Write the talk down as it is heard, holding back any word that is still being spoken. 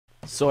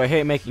So I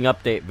hate making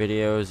update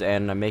videos,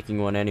 and I'm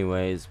making one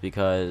anyways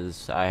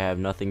because I have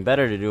nothing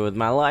better to do with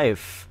my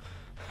life.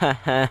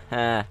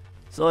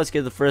 So let's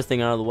get the first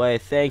thing out of the way.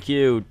 Thank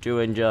you to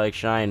Angelic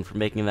Shine for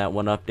making that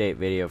one update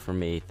video for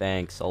me.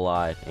 Thanks a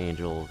lot,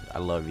 Angel. I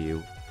love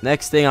you.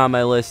 Next thing on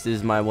my list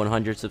is my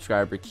 100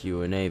 subscriber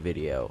Q&A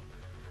video.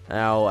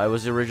 Now, I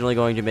was originally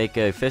going to make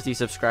a 50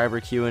 subscriber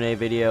Q&A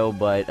video,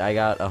 but I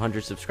got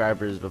 100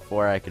 subscribers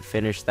before I could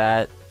finish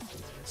that.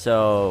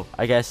 So,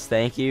 I guess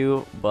thank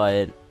you,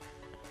 but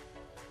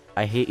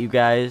I hate you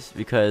guys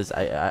because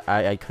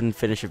I couldn't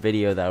finish a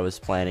video that I was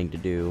planning to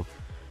do.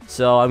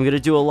 So I'm gonna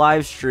do a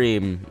live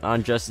stream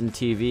on Justin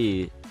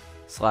TV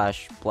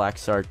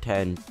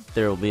 /BlackStar10.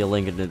 There will be a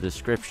link in the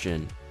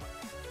description.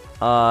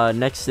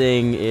 Next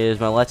thing is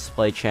my Let's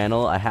Play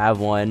channel. I have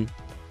one.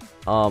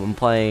 I'm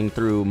playing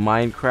through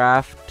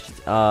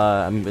Minecraft.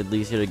 I'm at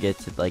least gonna get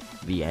to like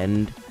the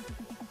end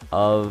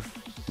of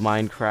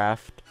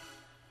Minecraft.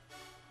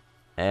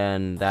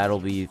 And that'll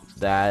be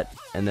that,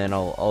 and then I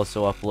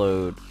also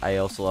upload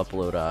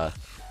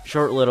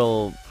short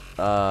little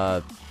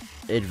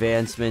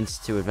advancements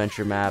to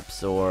adventure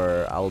maps,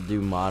 or I'll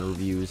do mod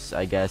reviews,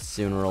 I guess,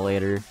 sooner or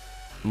later.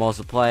 I'm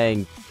also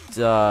playing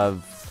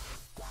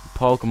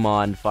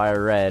Pokemon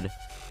Fire Red.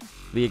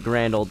 Be a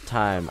grand old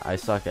time. I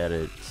suck at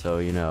it, so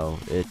you know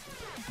it.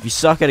 If you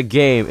suck at a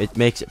game, it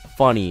makes it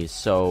funny.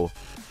 So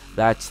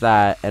that's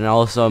that. And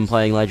also I'm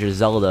playing Legend of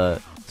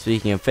Zelda.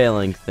 Speaking of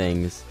failing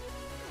things.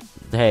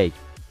 Hey,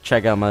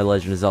 check out my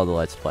Legend of Zelda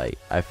Let's Play.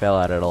 I fail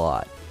at it a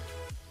lot.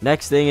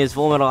 Next thing is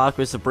Fullmetal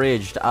Alchemist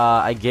Abridged.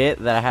 I get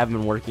that I haven't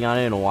been working on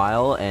it in a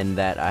while, and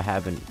that I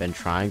haven't been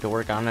trying to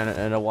work on it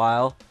in a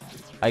while.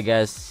 I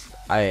guess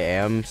I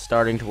am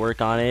starting to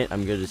work on it.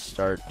 I'm going to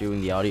start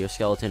doing the audio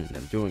skeleton, and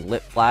I'm doing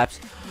lip flaps,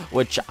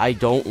 which I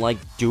don't like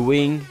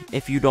doing,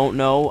 if you don't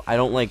know. I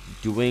don't like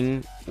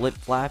doing lip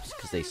flaps,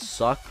 because they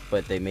suck,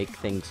 but they make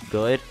things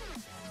good.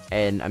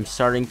 And I'm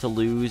starting to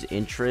lose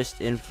interest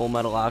in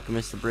Fullmetal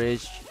Alchemist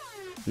Abridged.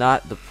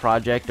 Not the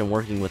project and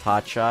working with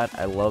Hotshot.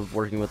 I love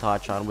working with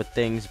Hotshot with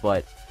things,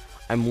 but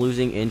I'm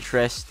losing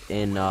interest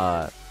in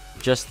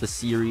just the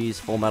series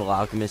Fullmetal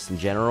Alchemist in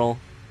general.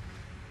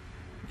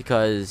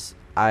 Because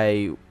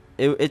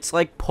it's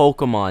like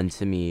Pokemon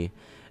to me.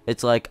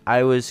 It's like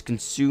I was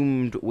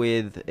consumed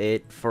with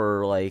it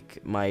for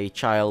like my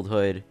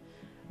childhood.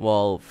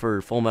 Well,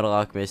 for Fullmetal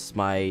Alchemist,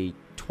 my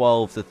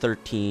 12 to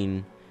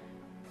 13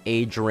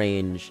 age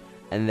range,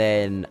 and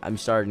then I'm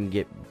starting to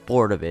get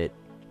bored of it.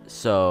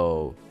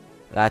 So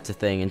that's a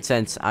thing. And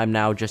since I'm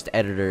now just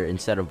editor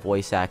instead of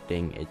voice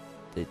acting,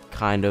 it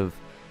kind of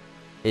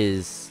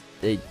is,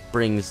 it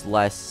brings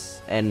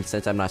less, and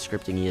since I'm not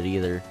scripting it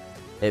either,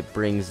 it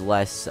brings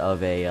less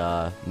of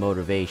a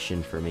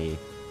motivation for me.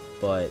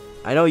 But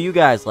I know you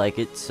guys like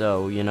it,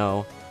 so you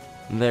know,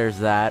 there's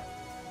that.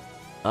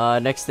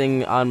 Next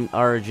thing on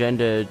our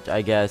agenda,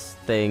 I guess,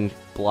 thing,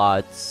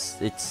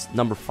 it's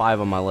number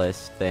 5 on my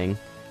list thing,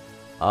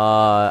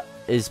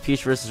 is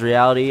Peach vs.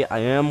 Reality. I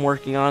am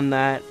working on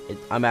that.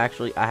 I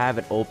have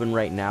it open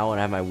right now, and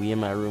I have my Wii in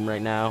my room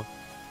right now. I'm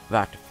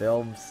about to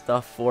film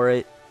stuff for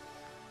it.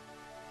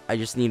 I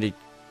just need to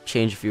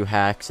change a few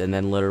hacks, and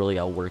then literally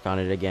I'll work on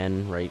it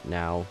again right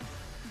now.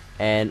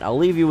 And I'll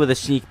leave you with a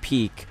sneak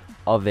peek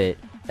of it.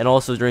 And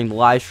also during the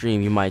live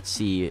stream, you might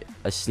see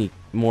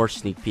more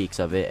sneak peeks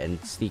of it,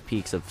 and sneak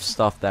peeks of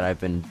stuff that I've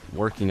been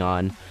working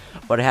on,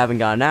 but I haven't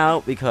gotten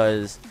out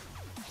because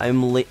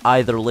I'm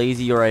either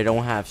lazy or I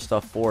don't have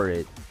stuff for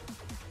it.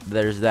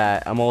 There's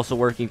that. I'm also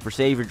working for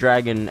Save Your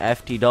Dragon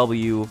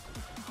FTW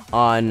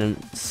on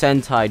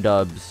Sentai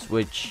dubs,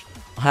 which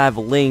I'll have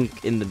a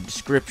link in the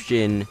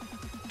description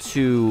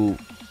to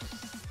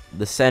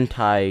the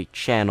Sentai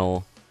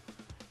channel.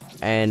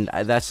 And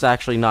that's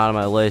actually not on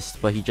my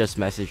list, but he just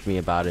messaged me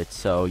about it,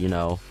 so you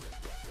know,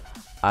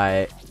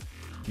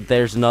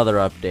 there's another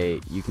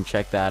update. You can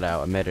check that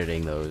out. I'm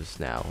editing those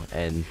now,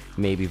 and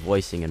maybe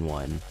voicing in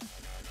one,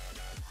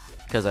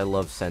 because I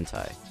love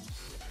Sentai.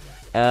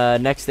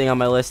 Next thing on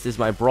my list is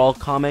my Brawl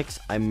comics.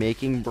 I'm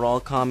making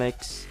Brawl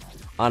comics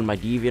on my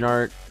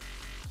DeviantArt.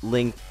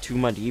 Link to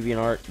my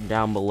DeviantArt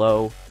down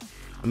below.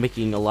 I'm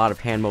making a lot of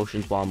hand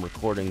motions while I'm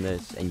recording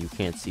this, and you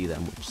can't see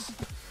them, which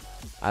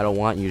I don't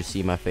want you to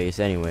see my face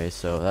anyway,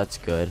 so that's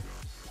good.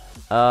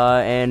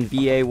 And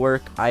VA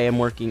work, I am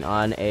working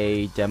on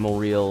a demo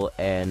reel,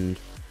 and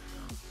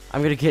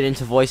I'm gonna get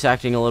into voice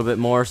acting a little bit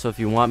more, so if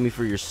you want me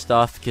for your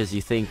stuff, because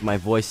you think my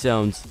voice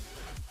sounds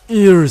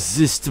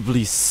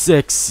irresistibly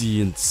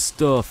sexy and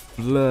stuff,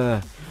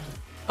 blah,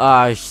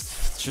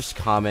 just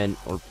comment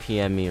or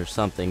PM me or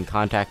something.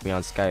 Contact me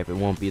on Skype, it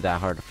won't be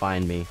that hard to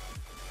find me.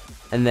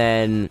 And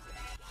then,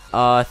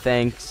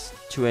 thanks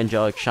to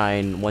Angelic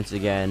Shine once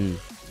again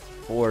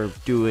for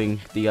doing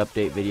the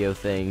update video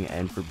thing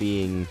and for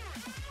being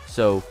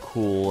so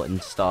cool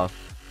and stuff.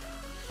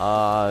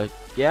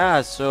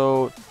 Yeah,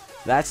 so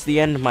that's the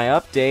end of my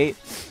update.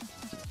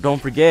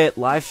 Don't forget,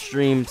 live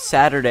stream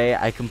Saturday.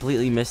 I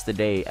completely missed the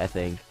date, I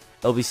think.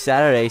 It'll be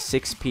Saturday,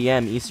 6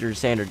 p.m. Eastern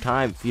Standard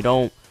Time. If you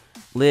don't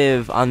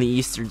live on the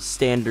Eastern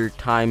Standard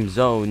Time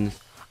zones,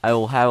 I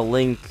will have a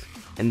link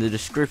in the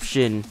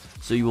description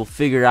so you will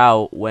figure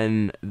out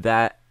when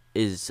that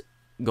is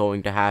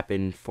going to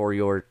happen for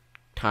your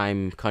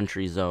time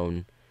country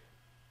zone.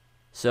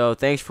 So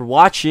thanks for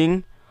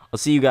watching. I'll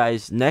see you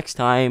guys next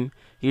time.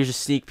 Here's a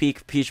sneak peek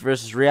of Peach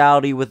vs.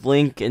 Reality with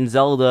Link and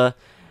Zelda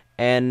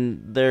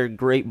and their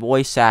great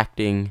voice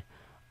acting,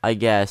 I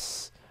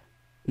guess.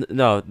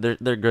 No,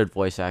 they're good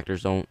voice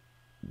actors. Don't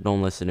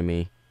listen to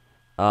me.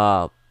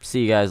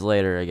 See you guys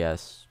later, I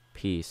guess.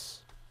 Peace.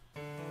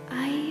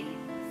 I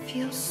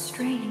feel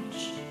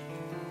strange.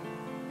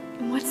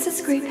 What's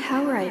this great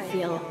power I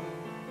feel?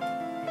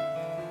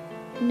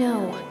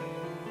 No,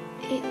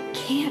 it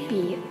can't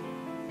be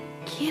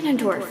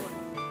Ganondorf.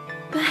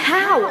 But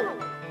how?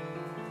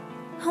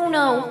 Oh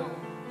no!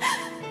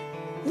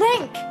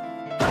 Link!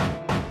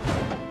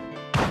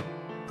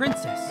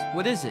 Princess,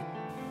 what is it?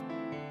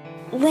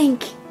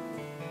 Link,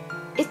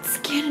 it's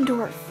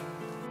Ganondorf.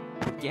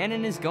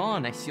 Ganon is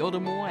gone. I sealed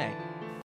him away.